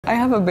I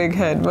have a big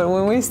head, but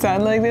when we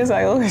stand like this,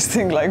 I always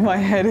think like my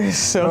head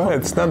is it's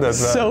not that bad.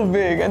 So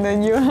big, and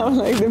then you have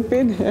like the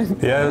pinhead.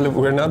 Yeah,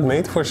 we're not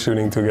made for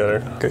shooting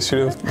together. I should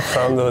have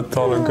found a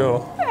taller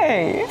girl.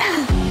 Hey.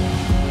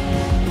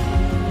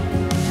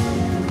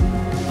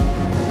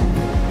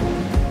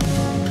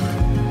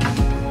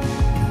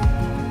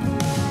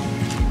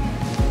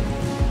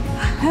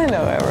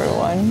 Hello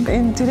everyone!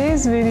 In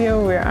today's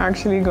video we're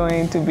actually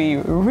going to be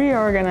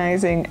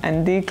reorganizing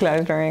and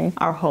decluttering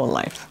our whole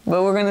life.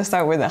 But we're going to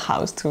start with the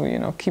house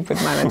to, keep it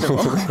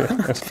manageable.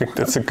 Yeah, I think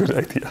that's a good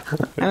idea.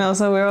 And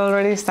also we're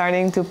already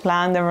starting to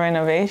plan the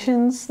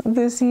renovations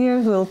this year.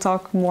 We'll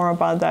talk more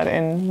about that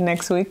in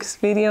next week's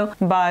video.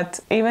 But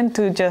even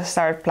to just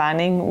start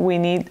planning, we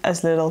need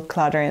as little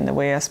clutter in the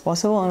way as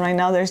possible. And right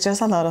now there's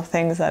just a lot of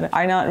things that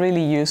are not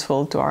really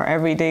useful to our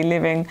everyday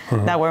living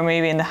that were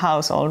maybe in the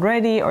house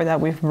already, or that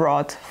we've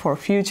brought for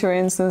future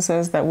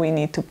instances that we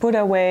need to put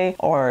away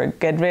or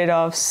get rid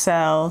of,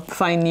 sell,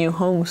 find new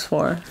homes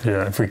for.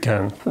 Yeah, if we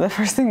can. The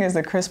first thing is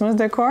the Christmas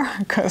decor,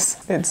 because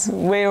it's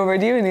way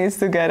overdue. It needs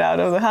to get out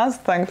of the house.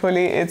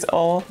 Thankfully, it's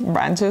all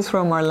branches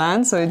from our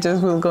land, so it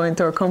just will go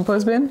into our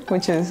compost bin,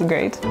 which is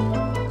great.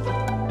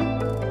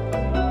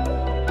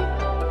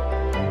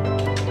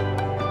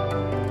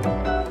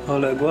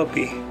 Hola,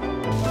 guapi.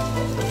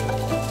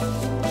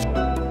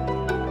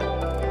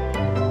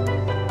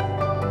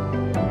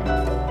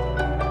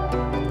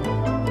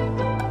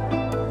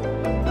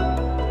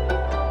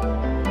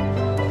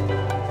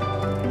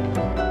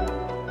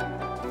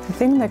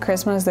 I think the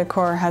Christmas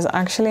decor has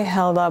actually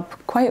held up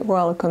quite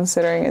well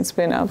considering it's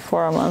been up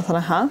for a month and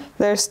a half.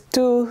 There's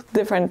two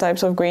different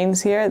types of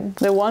greens here.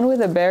 The one with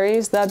the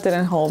berries, that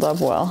didn't hold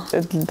up well.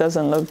 It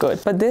doesn't look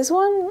good. But this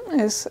one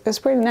is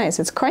pretty nice.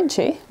 It's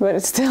crunchy, but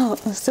it's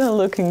still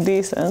looking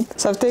decent.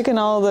 So I've taken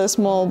all the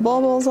small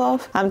baubles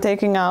off. I'm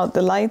taking out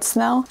the lights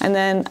now, and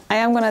then I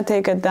am gonna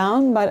take it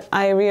down, but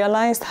I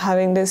realized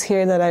having this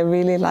here that I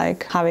really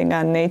like having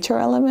a nature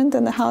element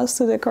in the house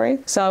to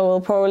decorate. So I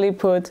will probably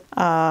put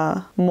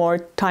more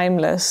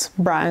timeless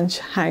branch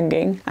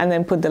hanging and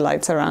then put the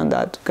lights around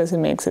that, because it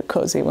makes it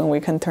cozy when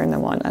we can turn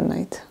them on at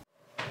night.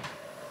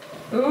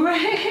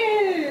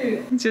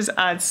 It just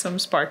adds some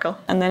sparkle.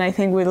 And then I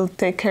think we'll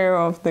take care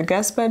of the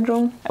guest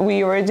bedroom.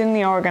 We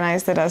originally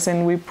organized it as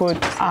in we put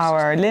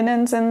our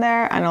linens in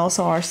there and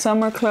also our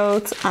summer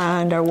clothes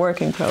and our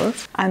working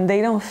clothes, and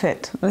they don't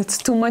fit. It's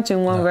too much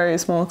in one very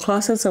small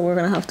closet, so we're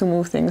gonna have to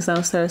move things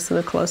downstairs to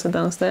the closet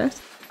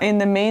downstairs. In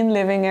the main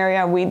living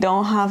area, we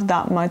don't have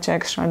that much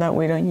extra that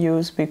we don't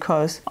use,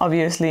 because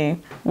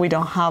obviously we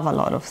don't have a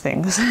lot of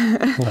things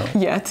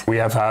yet. We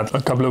have had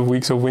a couple of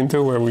weeks of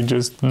winter where we're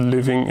just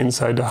living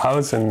inside the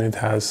house, and it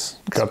has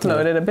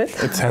exploded a bit.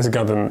 It has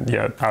gotten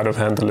out of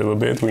hand a little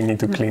bit. We need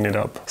to clean it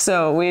up.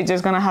 So we're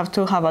just gonna have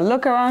to have a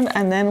look around,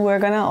 and then we're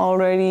gonna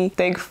already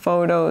take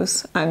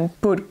photos and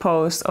put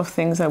posts of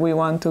things that we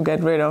want to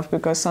get rid of,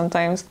 because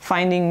sometimes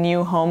finding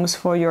new homes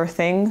for your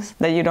things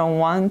that you don't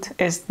want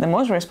is the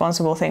most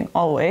responsible thing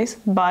always,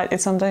 but it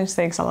sometimes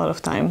takes a lot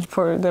of time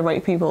for the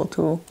right people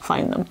to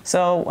find them.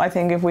 So I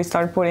think if we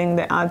start putting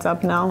the ads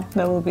up now,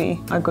 that will be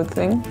a good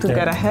thing to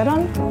get ahead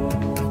on.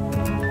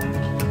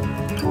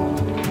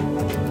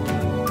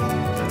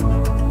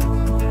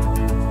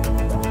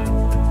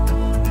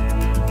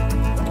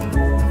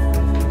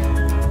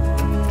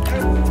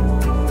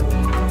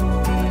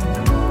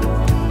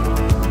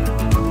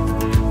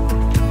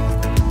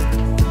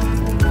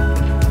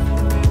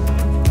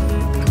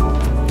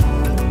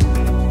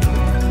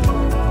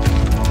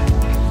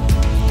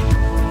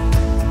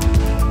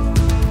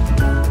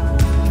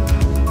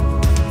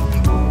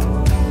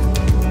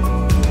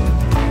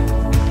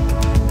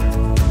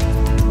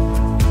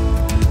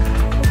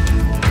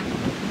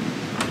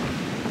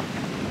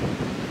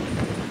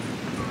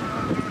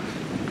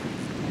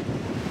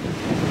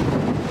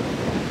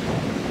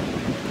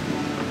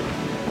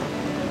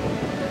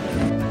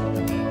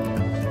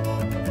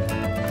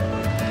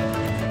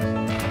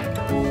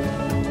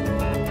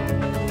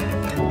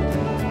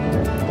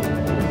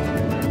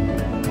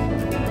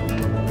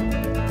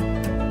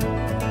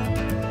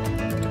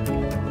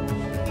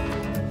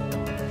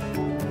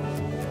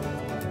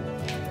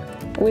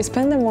 We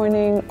spent the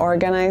morning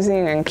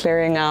organizing and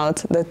clearing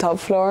out the top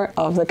floor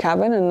of the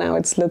cabin, and now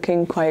it's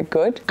looking quite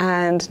good.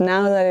 And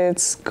now that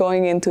it's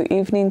going into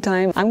evening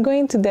time, I'm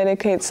going to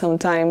dedicate some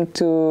time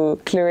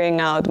to clearing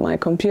out my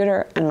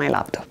computer and my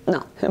laptop.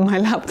 No, my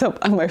laptop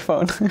and my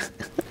phone.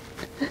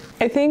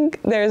 I think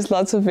there's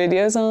lots of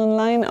videos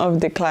online of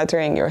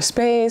decluttering your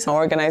space,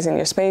 organizing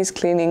your space,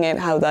 cleaning it,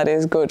 how that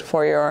is good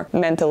for your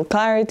mental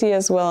clarity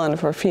as well and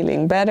for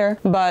feeling better.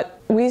 But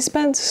we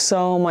spend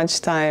so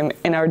much time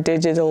in our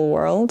digital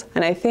world,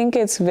 and I think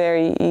it's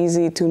very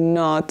easy to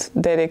not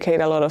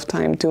dedicate a lot of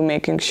time to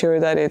making sure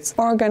that it's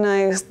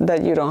organized,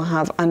 that you don't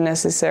have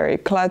unnecessary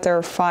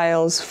clutter,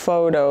 files,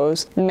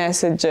 photos,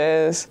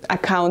 messages,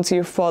 accounts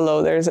you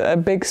follow. There's a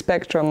big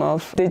spectrum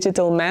of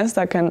digital mess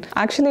that can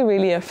actually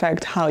really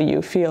affect how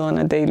you feel on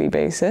a daily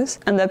basis.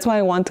 And that's why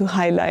I want to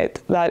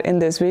highlight that in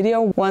this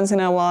video. Once in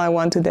a while, I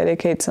want to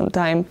dedicate some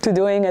time to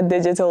doing a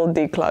digital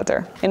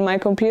declutter. In my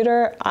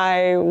computer,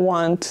 I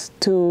want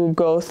to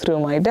go through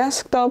my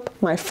desktop,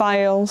 my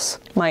files,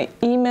 my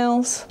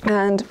emails,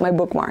 and my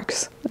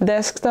bookmarks.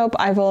 Desktop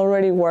I've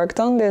already worked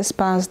on this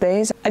past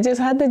days. I just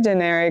had the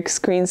generic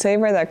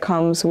screensaver that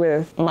comes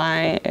with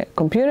my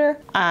computer,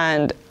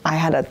 and I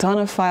had a ton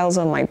of files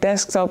on my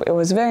desktop. It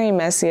was very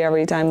messy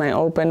every time I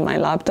opened my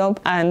laptop.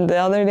 And the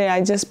other day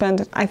I just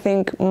spent, I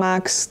think,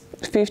 max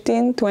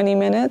 15-20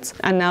 minutes,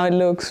 and now it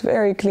looks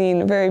very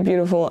clean, very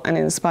beautiful and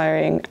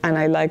inspiring, and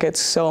I like it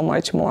so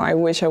much more. I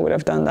wish I would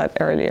have done that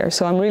earlier,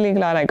 so I'm really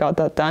glad I got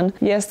that done.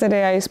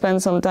 Yesterday I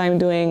spent some time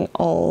doing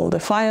all the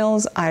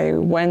files. I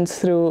went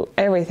through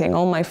everything,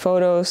 all my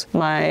photos,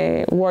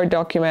 my Word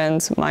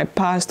documents, my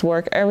past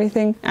work,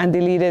 everything, and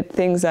deleted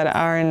things that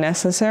aren't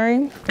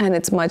necessary, and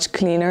it's much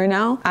cleaner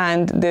now.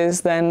 And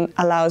this then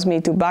allows me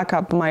to back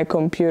up my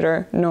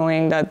computer,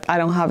 knowing that I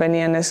don't have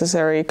any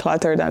unnecessary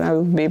clutter that I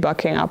will be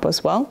backing up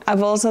as well.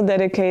 I've also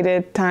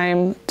dedicated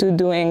time to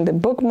doing the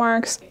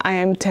bookmarks. I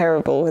am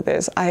terrible with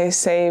this. I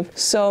save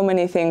so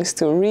many things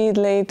to read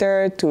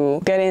later,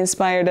 to get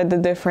inspired at a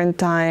different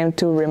time,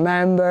 to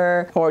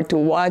remember, or to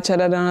watch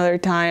at another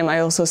time. I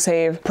also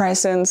save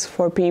presents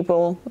for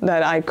people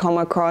that I come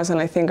across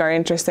and I think are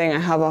interesting. I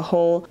have a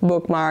whole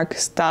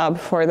bookmarks tab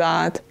for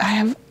that. I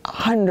have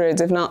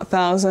hundreds, if not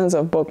thousands,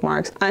 of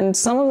bookmarks, and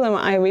some of them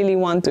I really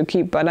want to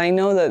keep, but I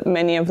know that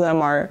many of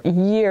them are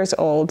years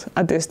old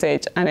at this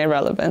stage and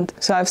irrelevant.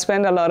 So I've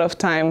spent a lot of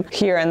time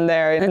here and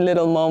there in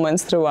little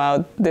moments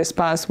throughout this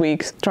past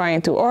weeks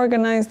trying to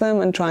organize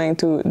them and trying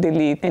to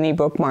delete any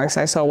bookmarks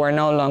I saw were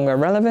no longer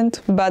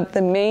relevant. But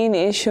the main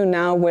issue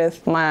now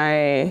with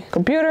my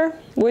computer,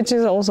 which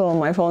is also on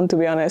my phone to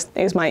be honest,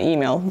 is my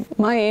email.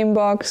 My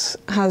inbox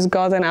has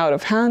gotten out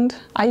of hand.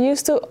 I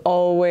used to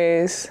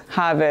always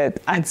have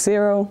it at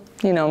 0,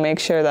 you know, make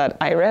sure that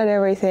I read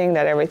everything,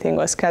 that everything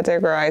was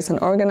categorized and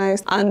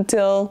organized,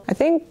 until I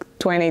think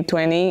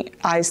 2020,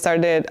 I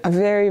started a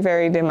very,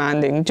 very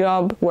demanding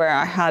job where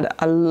I had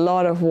a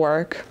lot of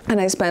work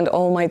and I spent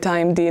all my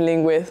time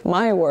dealing with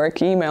my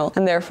work email,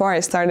 and therefore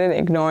I started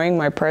ignoring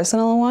my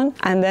personal one,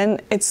 and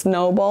then it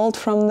snowballed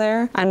from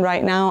there. And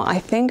right now I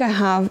think I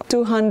have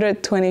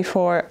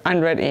 224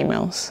 unread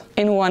emails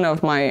in one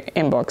of my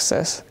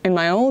inboxes. In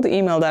my old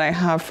email that I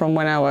have from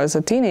when I was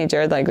a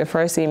teenager, like the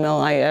first email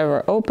I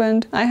ever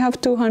opened, I have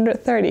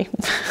 230.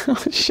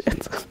 Oh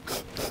shit.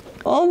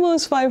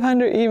 Almost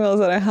 500 emails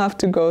that I have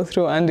to go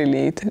through and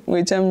delete,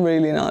 which I'm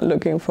really not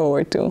looking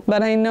forward to.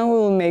 But I know it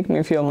will make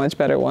me feel much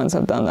better once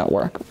I've done that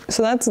work.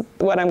 So that's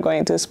what I'm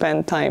going to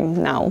spend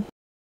time now.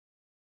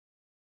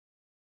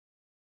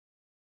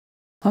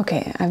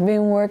 Okay, I've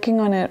been working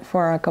on it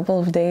for a couple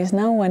of days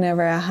now,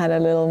 whenever I had a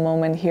little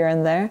moment here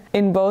and there.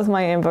 In both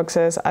my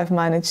inboxes, I've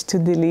managed to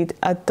delete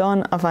a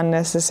ton of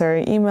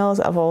unnecessary emails.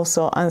 I've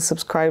also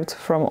unsubscribed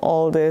from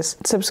all these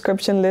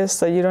subscription lists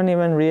that you don't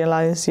even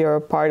realize you're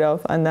a part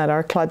of and that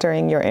are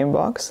cluttering your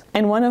inbox.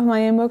 In one of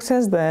my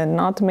inboxes, the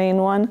not main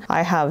one,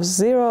 I have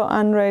 0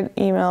 unread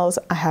emails.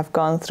 I have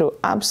gone through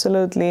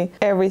absolutely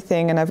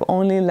everything and I've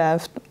only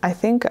left, I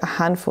think, a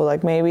handful,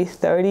 like maybe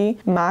 30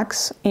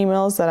 max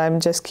emails that I'm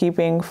just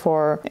keeping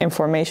for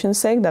information's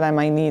sake that I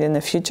might need in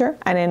the future.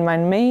 And in my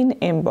main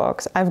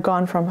inbox, I've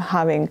gone from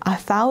having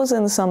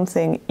 1,000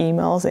 something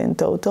emails in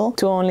total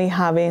to only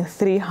having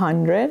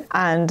 300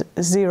 and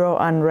 0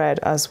 unread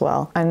as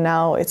well. And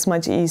now it's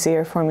much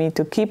easier for me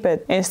to keep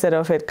it instead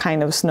of it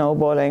kind of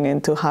snowballing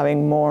into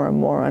having more and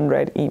more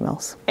unread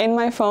emails. In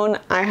my phone,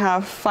 I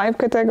have 5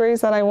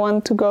 categories that I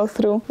want to go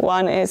through.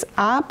 One is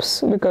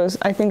apps, because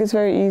I think it's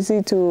very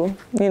easy to,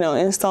 you know,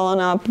 install an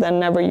app, then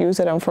never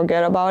use it and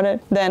forget about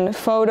it. Then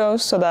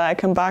photos, so that I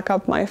can back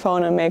up my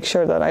phone and make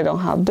sure that I don't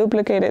have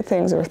duplicated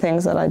things or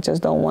things that I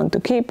just don't want to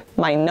keep.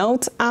 My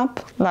notes app,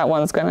 that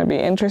one's going to be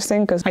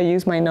interesting because I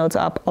use my notes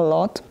app a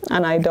lot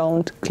and I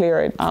don't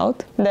clear it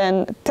out.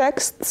 Then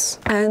texts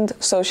and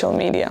social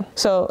media.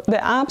 So the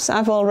apps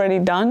I've already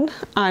done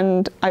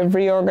and I've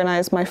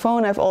reorganized my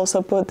phone. I've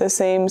also put the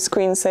same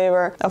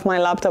screensaver of my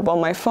laptop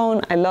on my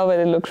phone. I love it,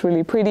 it looks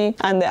really pretty.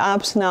 And the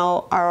apps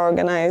now are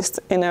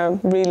organized in a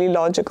really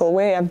logical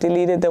way. I've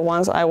deleted the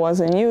ones I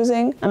wasn't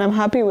using and I'm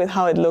happy with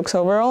how it looks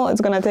overall.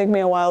 It's going to take me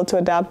a while to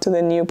adapt to the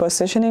new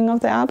positioning of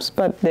the apps,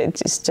 but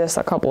it's just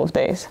a couple of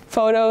days.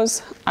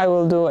 Photos, I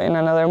will do in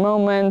another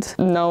moment.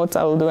 Notes,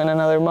 I will do in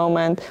another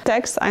moment.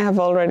 Text, I have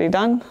already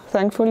done,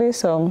 thankfully,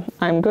 so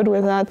I'm good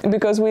with that.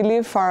 Because we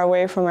live far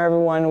away from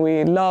everyone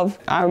we love,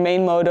 our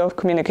main mode of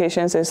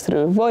communications is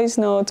through voice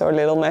notes or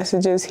little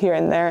messages here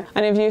and there.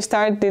 And if you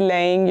start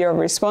delaying your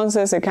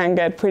responses, it can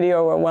get pretty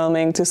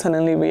overwhelming to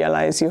suddenly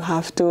realize you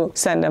have to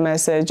send a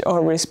message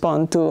or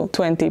respond to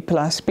 20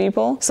 plus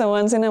people. So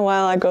once in a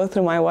while I go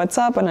through my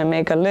WhatsApp and I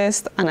make a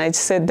list and I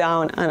sit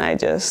down and I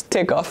just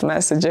tick off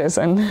messages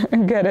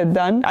and get it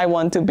done. I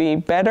want to be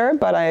better,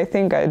 but I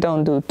think I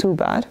don't do too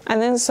bad. And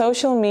then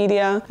social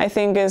media, I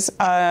think, is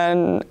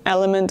an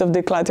element of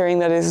decluttering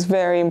that is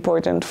very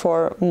important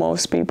for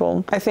most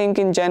people. I think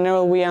in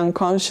general we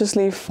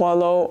unconsciously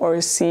follow or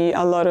see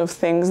a lot of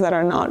things that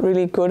are not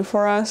really good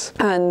for us,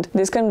 and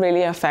this can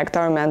really affect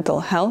our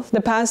mental health.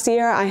 The past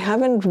year I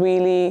haven't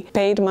really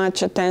paid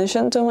much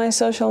attention to my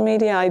social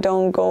media. I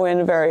don't go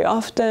in very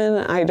often.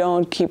 I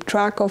don't keep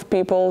track of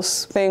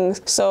people's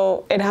things.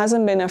 So it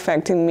hasn't been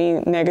affecting me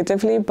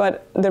negatively,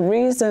 but the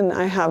reason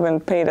I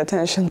haven't paid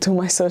attention to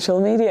my social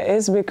media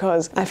is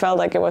because I felt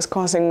like it was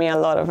causing me a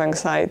lot of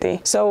anxiety.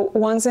 So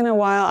once in a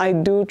while I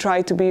do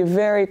try to be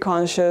very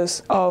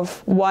conscious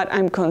of what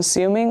I'm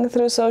consuming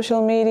through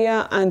social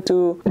media and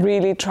to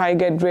really try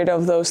get rid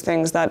of those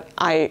things that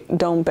I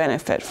don't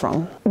benefit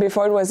from.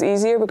 Before it was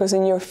easier because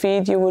in your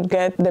feed you would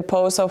get the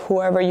posts of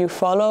whoever you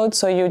followed,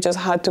 so you just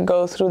had to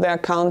go through the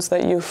accounts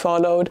that you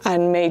followed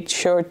and made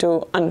sure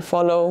to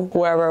unfollow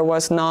whoever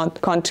was not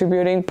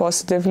contributing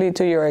positively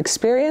to your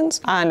experience.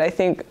 And I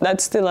think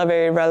that's still a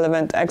very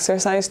relevant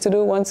exercise to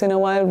do once in a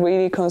while.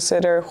 Really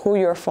consider who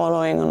you're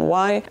following and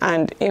why,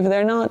 and if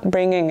they're not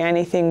bringing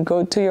anything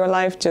good to your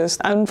life, just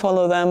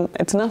unfollow them.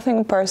 It's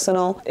nothing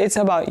personal, it's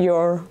about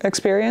your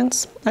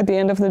experience at the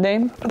end of the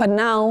day. But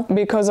now,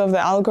 because of the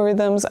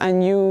algorithms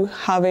and you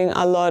having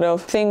a lot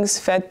of things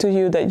fed to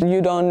you that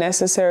you don't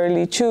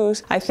necessarily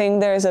choose, I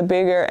think there's a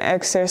bigger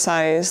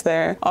exercise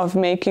there of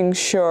making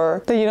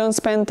sure that you don't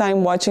spend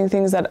time watching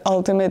things that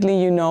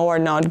ultimately you know are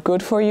not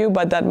good for you,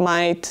 but that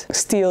might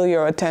steal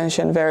your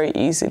attention very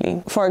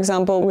easily. For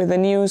example, with the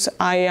news,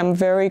 I am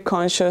very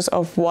conscious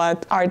of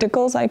what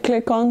articles I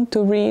click on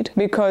to read,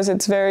 because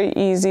it's very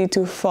easy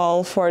to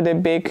fall for the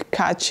big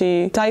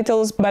catchy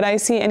titles. But I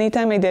see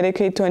anytime I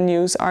dedicate to a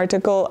news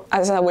article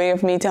as a way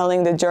of me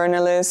telling the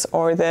journalist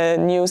or the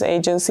news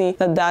agency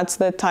that that's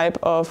the type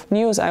of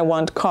news I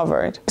want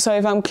covered. So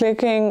if I'm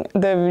clicking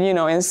the,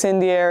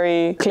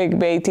 incendiary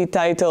clickbaity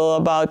title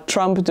about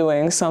Trump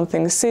doing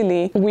something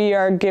silly, we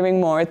are giving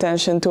more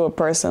attention to a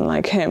person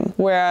like him.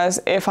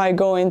 Whereas if I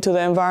go into the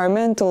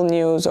environmental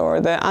news or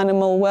the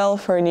animal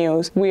welfare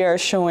news, we are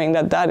showing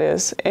that that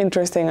is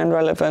interesting and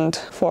relevant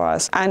for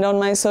us. And on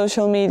my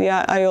social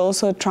media, I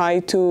also try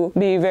to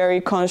be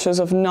very conscious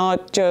of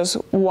not just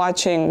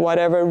watching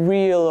whatever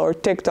reel or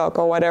TikTok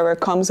or whatever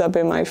comes up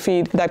in my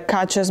feed that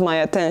catches my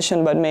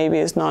attention, but maybe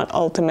is not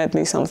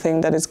ultimately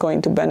something that is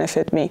going to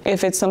benefit me.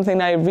 If it's something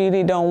that I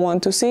really don't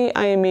want to see,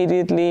 I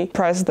immediately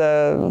press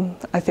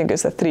I think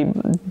it's the 3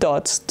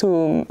 dots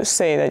to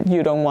say that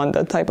you don't want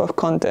that type of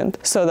content,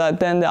 so that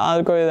then the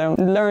algorithm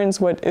learns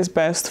what is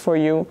best for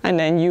you, and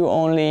then you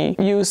only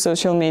use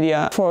social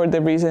media for the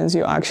reasons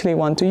you actually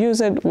want to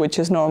use it, which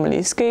is normally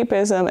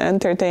escapism,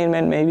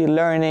 entertainment, maybe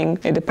learning.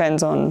 It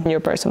depends on your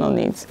personal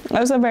needs.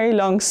 That was a very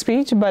long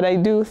speech, but I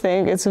do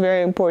think it's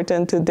very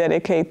important to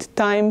dedicate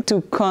time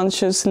to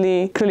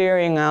consciously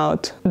clearing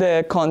out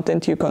the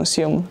content you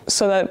consume,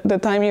 so that the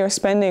time you're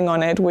spending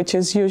on it, which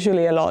is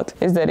usually a lot,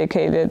 is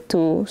dedicated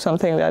to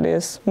something that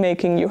is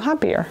making you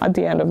happier at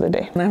the end of the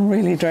day. I'm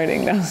really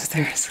dreading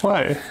downstairs.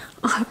 Why?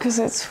 Because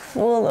it's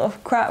full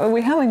of crap.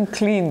 We haven't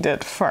cleaned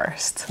it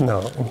first.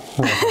 No.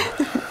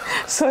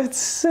 So it's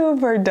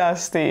super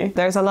dusty.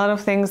 There's a lot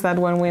of things that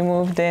when we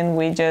moved in,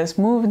 we just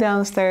moved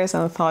downstairs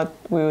and thought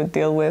we would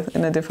deal with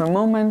in a different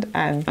moment,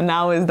 and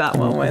now is that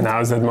moment.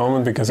 Now is that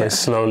moment, because I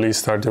slowly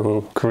start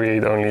to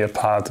create only a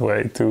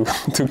pathway to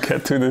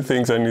get to the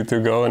things I need to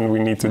go, and we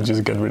need to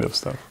just get rid of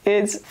stuff.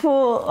 It's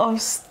full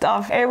of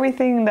stuff.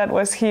 Everything that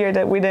was here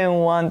that we didn't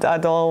want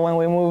at all when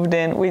we moved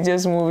in, we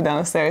just moved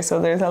downstairs. So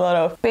there's a lot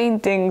of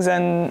paintings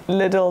and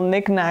little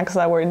knickknacks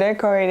that we're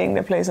decorating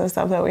the place and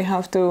stuff that we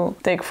have to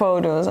take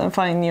photos and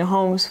find new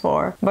homes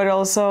for. But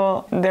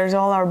also there's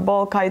all our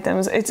bulk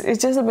items. It's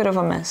just a bit of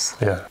a mess.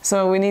 Yeah.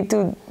 So we need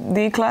to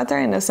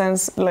declutter, in a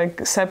sense,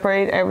 like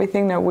separate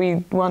everything that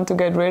we want to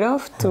get rid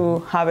of to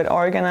have it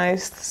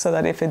organized, so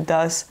that if it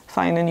does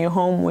find a new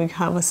home, we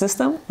have a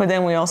system. But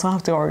then we also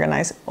have to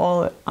organize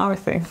all our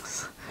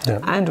things. Yeah.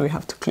 And we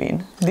have to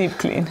clean, deep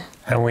clean.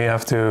 And we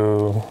have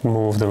to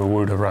move the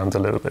wood around a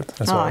little bit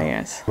as well. Ah,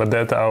 yes. But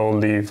that I will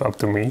leave up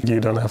to me. You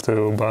don't have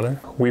to bother.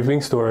 We've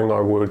been storing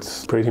our wood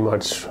pretty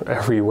much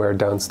everywhere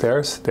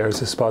downstairs.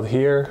 There's a spot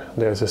here,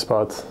 there's a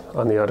spot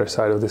on the other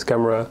side of this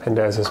camera, and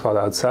there's a spot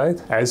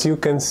outside. As you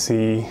can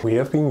see, we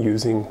have been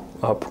using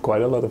up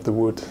quite a lot of the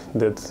wood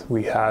that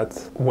we had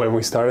when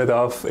we started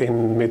off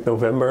in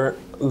mid-November.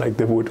 Like,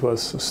 the wood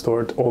was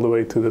stored all the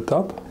way to the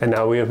top, and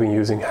now we have been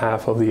using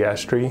half of the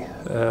ash tree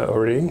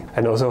already,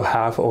 and also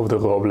half of the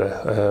roble,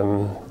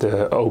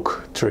 the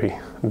oak tree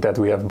that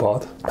we have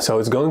bought. So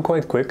it's going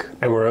quite quick,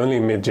 and we're only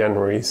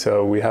mid-January,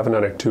 so we have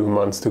another 2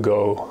 months to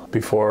go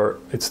before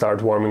it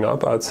starts warming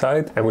up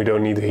outside, and we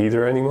don't need a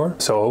heater anymore.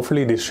 So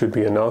hopefully this should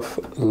be enough.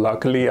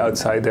 Luckily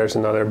outside there's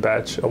another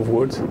batch of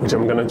wood, which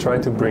I'm gonna try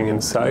to bring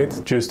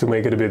inside, just to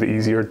make it a bit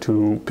easier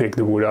to pick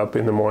the wood up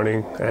in the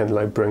morning and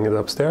like bring it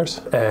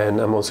upstairs.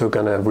 And I'm I'm also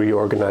gonna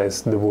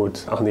reorganize the wood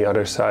on the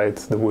other side,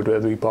 the wood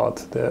that we bought,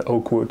 the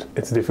oak wood.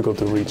 It's difficult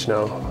to reach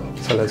now,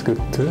 so let's get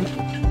to it.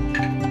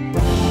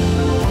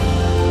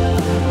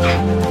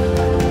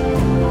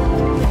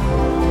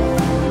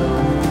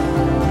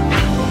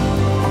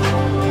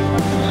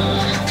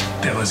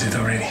 That was it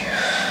already.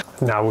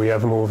 Now we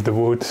have moved the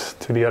wood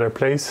to the other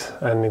place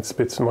and it's a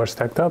bit more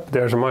stacked up.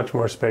 There's much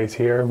more space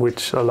here,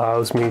 which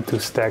allows me to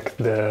stack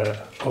the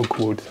oak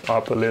wood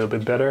up a little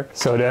bit better.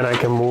 So then I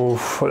can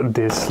move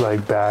this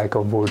like bag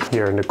of wood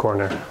here in the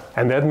corner.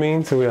 And that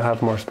means we'll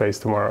have more space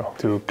tomorrow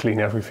to clean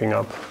everything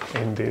up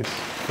in this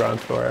ground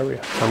floor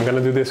area. So I'm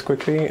gonna do this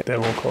quickly,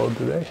 then we'll call it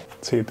a day.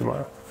 See you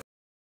tomorrow.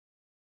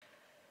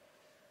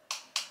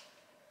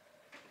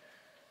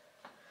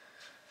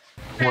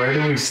 Where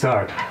do we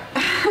start?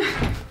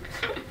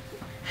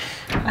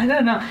 I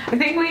don't know. I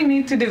think we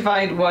need to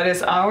divide what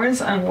is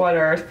ours and what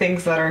are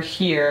things that are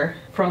here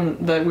from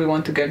that we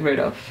want to get rid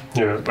of.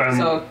 Yeah.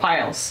 So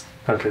piles.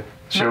 Okay.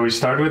 Shall we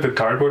start with the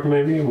cardboard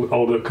maybe?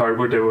 All the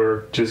cardboard that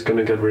we're just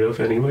gonna get rid of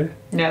anyway?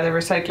 Yeah, the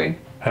recycling.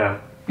 Yeah.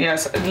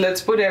 Yes,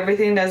 let's put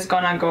everything that's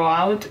gonna go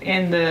out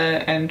in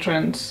the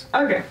entrance.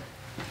 Okay.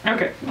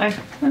 Okay.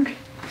 Okay.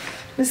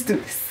 Let's do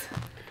this.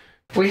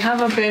 We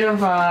have a bit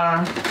of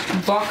a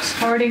box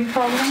hoarding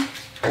problem.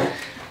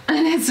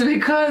 And it's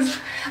because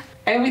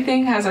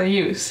everything has a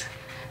use.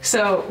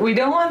 So we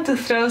don't want to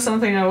throw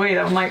something away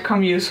that might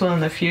come useful in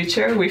the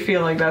future. We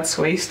feel like that's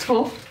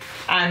wasteful.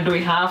 And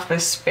we have the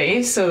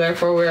space, so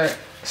therefore we're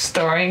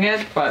storing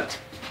it, but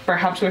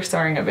perhaps we're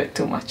storing a bit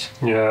too much.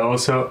 Yeah,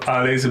 also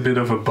Ali is a bit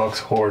of a box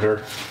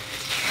hoarder.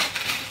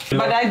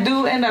 But I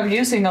do end up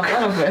using a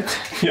lot of it.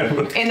 Yeah,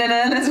 but In the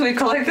Netherlands we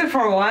collected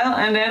for a while,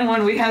 and then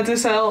when we had to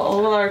sell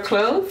all our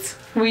clothes,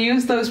 we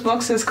use those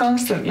boxes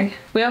constantly.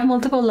 We have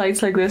multiple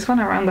lights like this one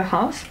around the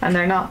house, and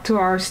they're not to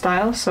our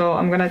style, so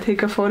I'm gonna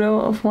take a photo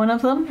of one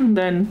of them and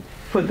then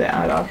put the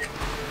ad up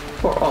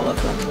for all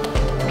of them.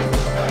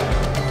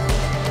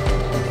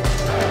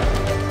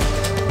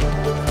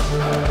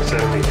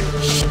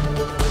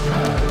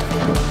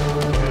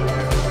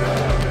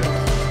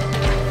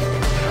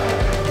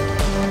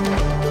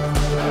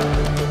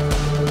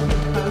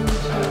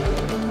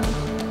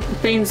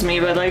 Pains me,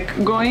 but like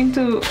going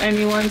to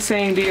anyone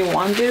saying, "Do you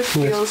want this?"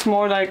 feels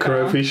more like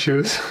crappy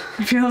shoes.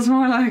 feels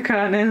more like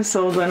an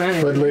insult than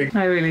anything. But like,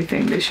 I really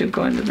think they should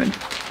go in the bin.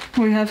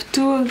 We have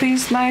two of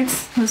these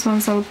lights. This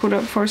one's I'll put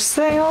up for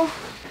sale.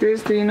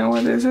 This, do you know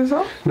what this is?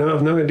 no, I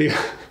have no idea.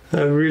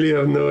 I really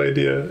have no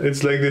idea.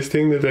 It's like this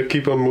thing that I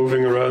keep on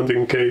moving around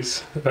in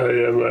case I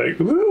am like,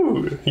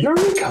 woo,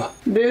 eureka!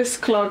 This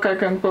clock I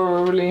can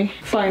probably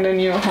find a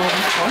new home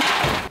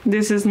for.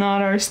 This is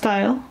not our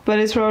style, but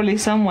it's probably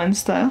someone's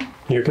style.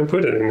 You can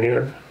put it in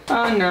here.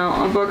 Oh no,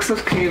 a box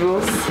of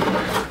cables.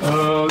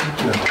 No.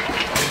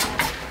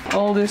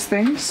 All these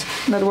things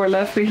that were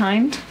left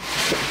behind.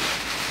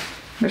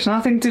 There's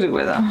nothing to do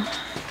with them.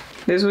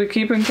 This we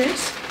keep in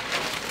case?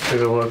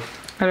 Is it what?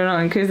 I don't know,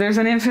 in case there's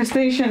an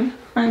infestation.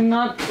 I'm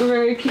not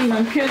very keen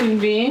on killing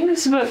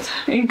beings, but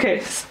in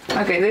case.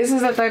 Okay, this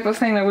is the type of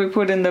thing that we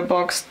put in the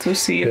box to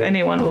see if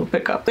anyone will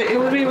pick up. It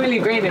would be really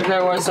great if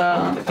there was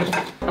a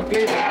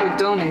place I could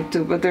donate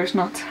to, but there's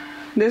not.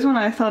 This one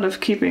I thought of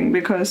keeping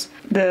because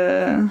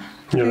the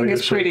thing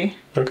is pretty.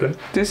 Okay.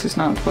 This is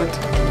not, but...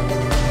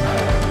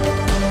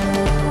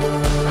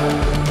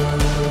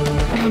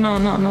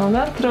 No,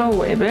 that throw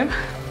away, babe.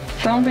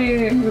 Don't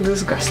be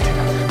disgusting.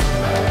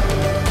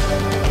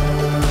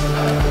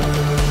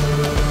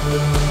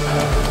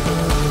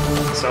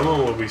 Someone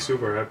will be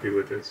super happy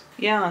with this.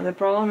 Yeah, the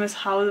problem is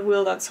how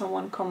will that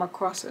someone come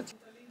across it?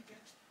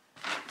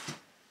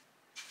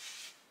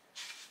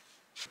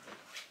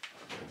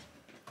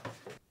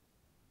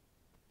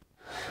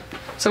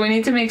 So we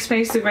need to make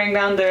space to bring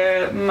down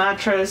the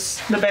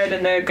mattress, the bed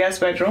in the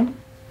guest bedroom.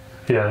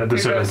 Yeah, at a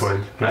certain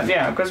point.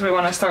 Yeah, because we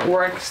want to start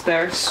work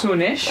there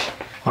soonish.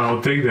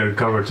 I'll take the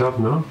cupboards up,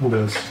 no?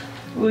 Those.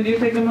 Will you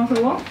take them off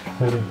the wall?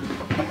 Okay.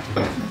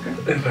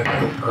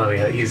 Oh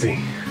yeah, easy.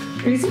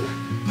 Easy?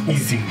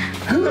 Easy.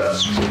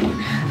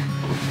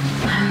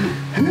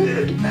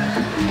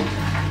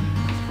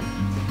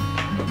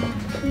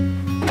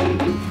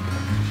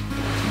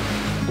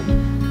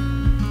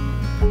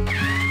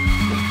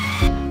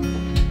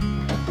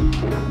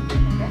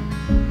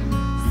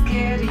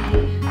 Scary.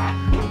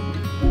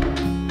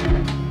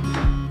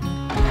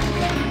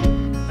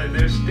 And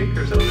there's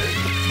stickers on it.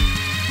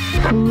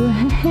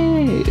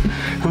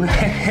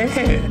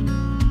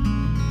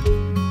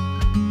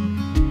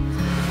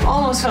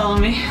 Almost fell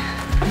on me.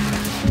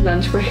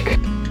 Lunch break.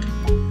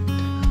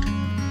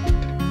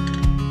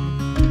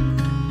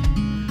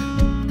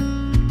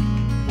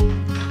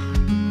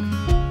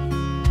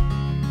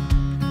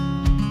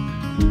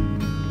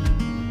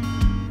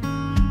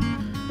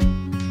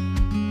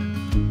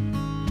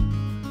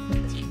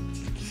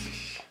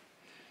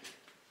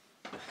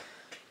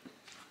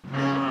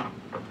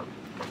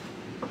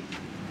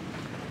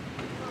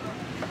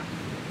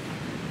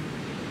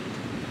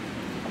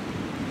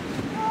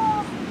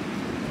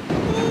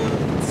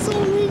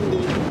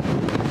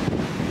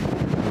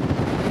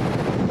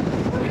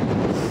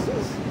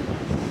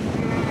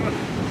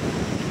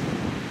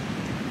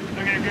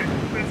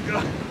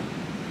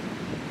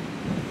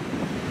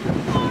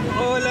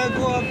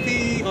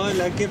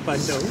 la que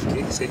pasó?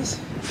 ¿Qué es eso?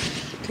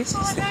 ¿Qué es eso?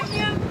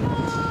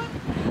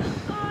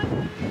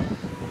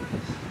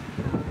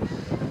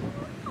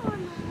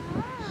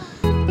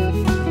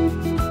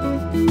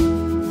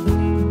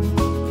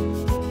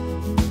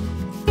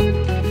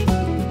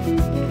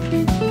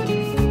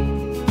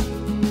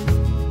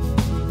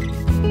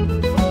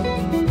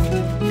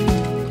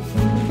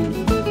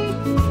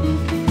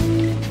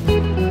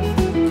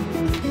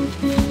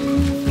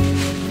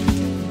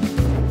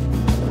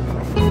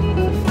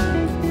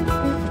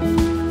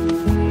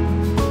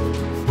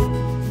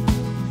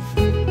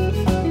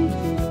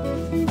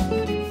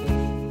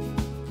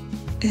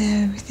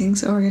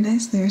 Everything's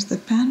organized. There's the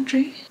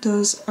pantry.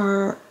 Those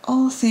are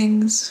all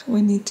things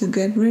we need to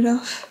get rid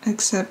of,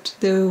 except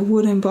the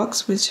wooden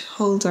box which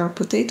holds our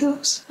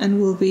potatoes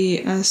and will be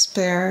a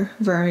spare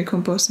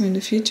vermicomposter in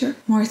the future.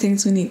 More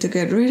things we need to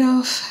get rid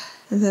of,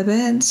 the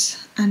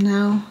beds, and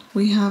now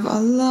we have a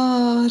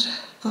lot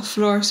of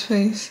floor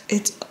space.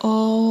 It's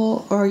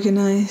all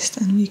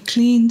organized and we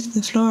cleaned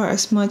the floor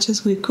as much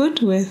as we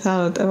could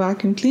without a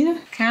vacuum cleaner.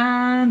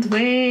 Can't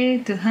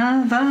wait to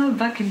have a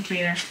vacuum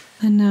cleaner.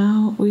 And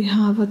now we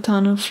have a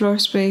ton of floor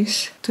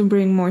space to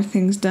bring more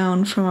things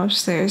down from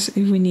upstairs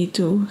if we need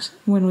to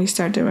when we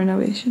start the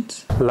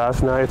renovations.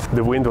 Last night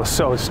the wind was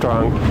so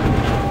strong.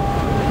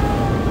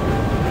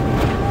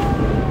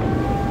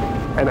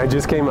 And I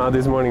just came out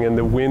this morning and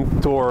the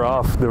wind tore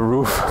off the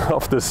roof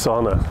of the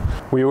sauna.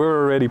 We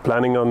were already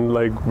planning on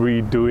like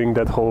redoing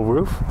that whole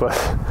roof, but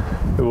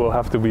it will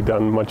have to be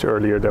done much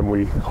earlier than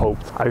we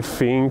hoped. I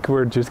think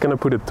we're just gonna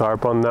put a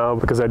tarp on now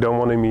because I don't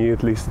want to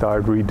immediately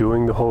start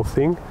redoing the whole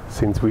thing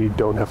since we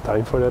don't have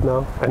time for that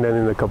now. And then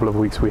in a couple of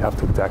weeks we have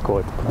to tackle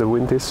it. The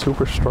wind is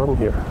super strong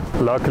here.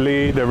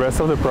 Luckily the rest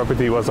of the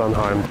property was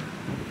unharmed.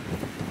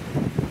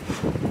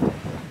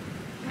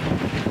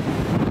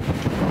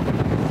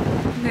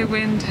 The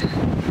wind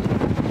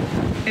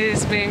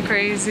is being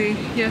crazy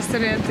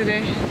yesterday and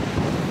today.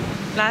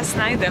 Last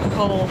night the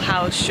whole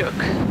house shook.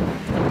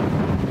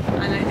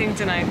 And I think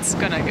tonight's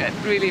gonna get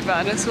really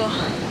bad as well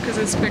because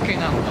it's picking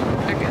up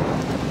again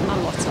a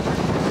lot.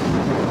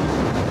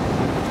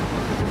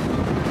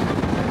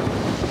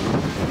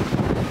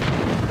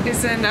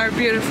 Isn't our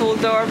beautiful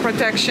door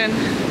protection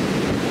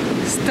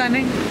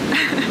stunning?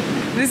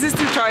 This is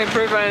to try and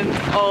prevent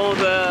all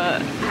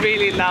the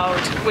really loud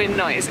wind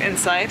noise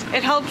inside.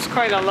 It helps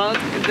quite a lot.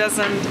 It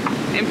doesn't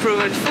improve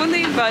it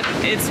fully, but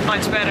it's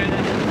much better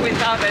than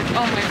without it.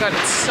 Oh my god,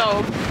 it's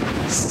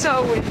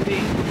so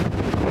windy.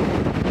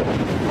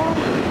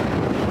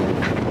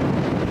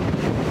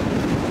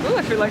 Oh,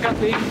 I feel like I'm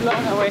being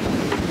blown away.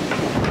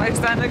 If I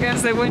stand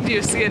against the wind,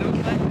 you see it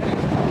like that.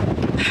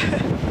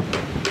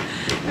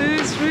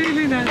 It's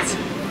really nuts.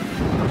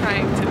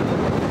 Trying to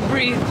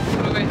breathe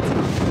through it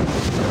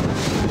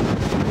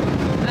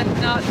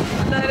and not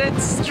let it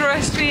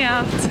stress me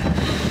out.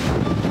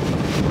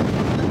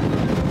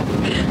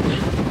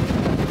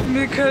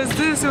 Because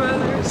this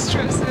weather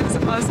stresses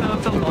us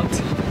out a lot.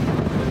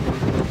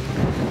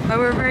 But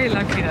we're very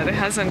lucky that it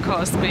hasn't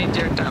caused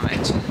major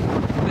damage.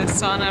 The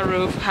sauna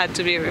roof had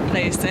to be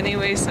replaced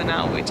anyway, so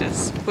now we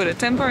just put a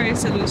temporary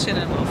solution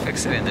and we'll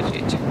fix it in the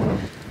future.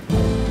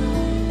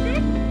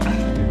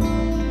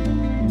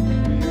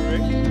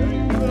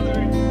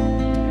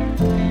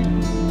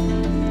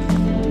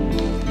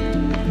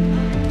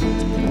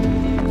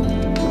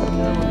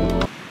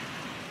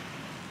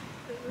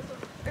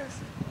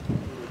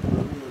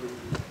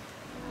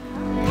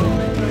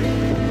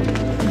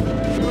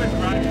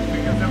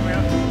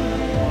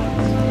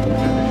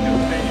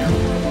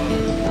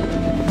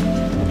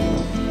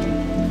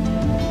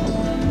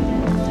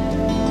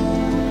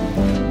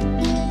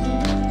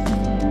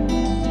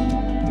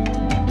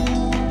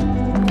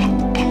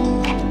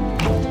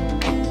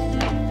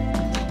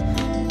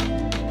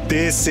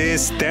 This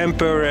is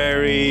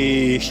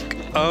temporary,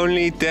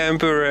 only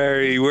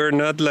temporary. We're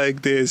not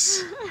like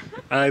this,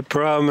 I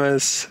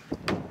promise.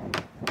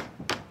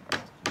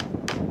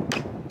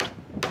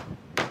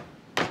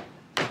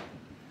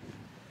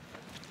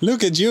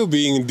 Look at you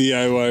being a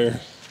DIYer.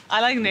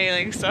 I like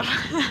nailing stuff.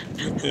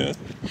 Yeah.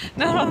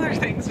 Not other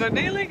things, but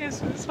nailing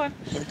is fun.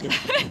 Okay.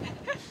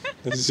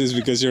 This is just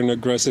because you're an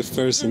aggressive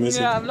person,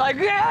 isn't it? Yeah, I'm like,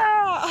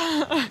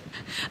 yeah!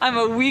 I'm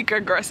a weak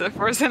aggressive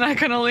person. I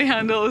can only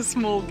handle a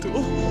small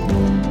tool.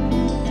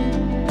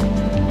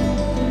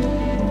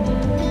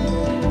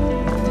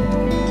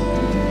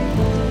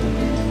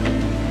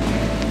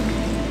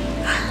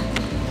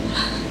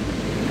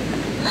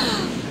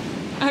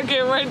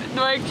 Okay, where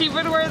do I keep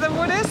it where the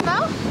wood is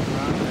now?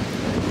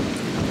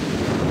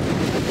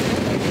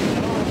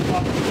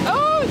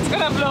 Oh, it's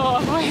gonna blow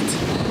off, wait.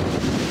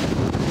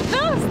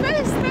 No,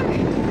 stay,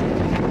 stay.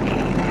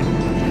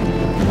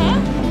 Huh?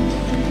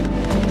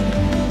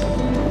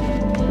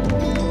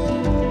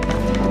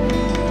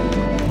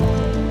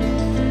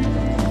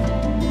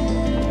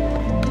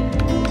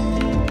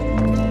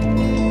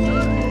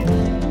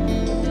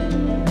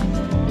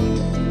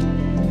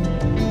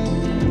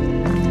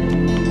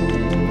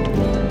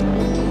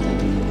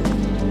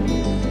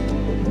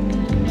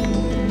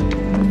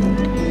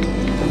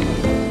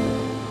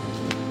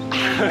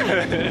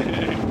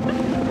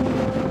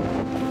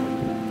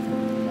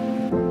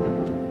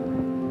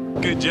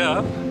 Good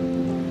job.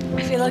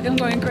 I feel like I'm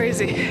going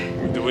crazy.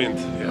 The wind,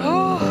 yeah.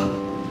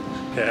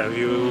 Oh. Yeah, if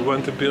you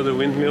want to build a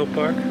windmill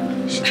park,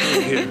 you should do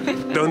it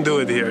here. Don't do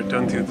it here,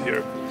 don't do it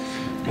here.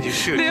 You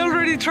should. They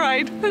already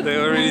tried. They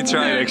already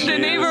tried, actually. The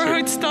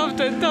neighborhood stopped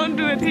it. Don't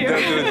do it here.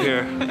 Don't do it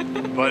here.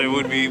 But it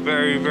would be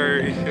very,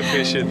 very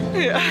efficient.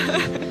 Yeah.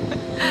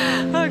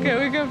 Okay,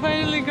 we can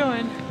finally go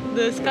in.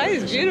 The sky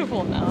is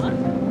beautiful now,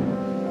 huh?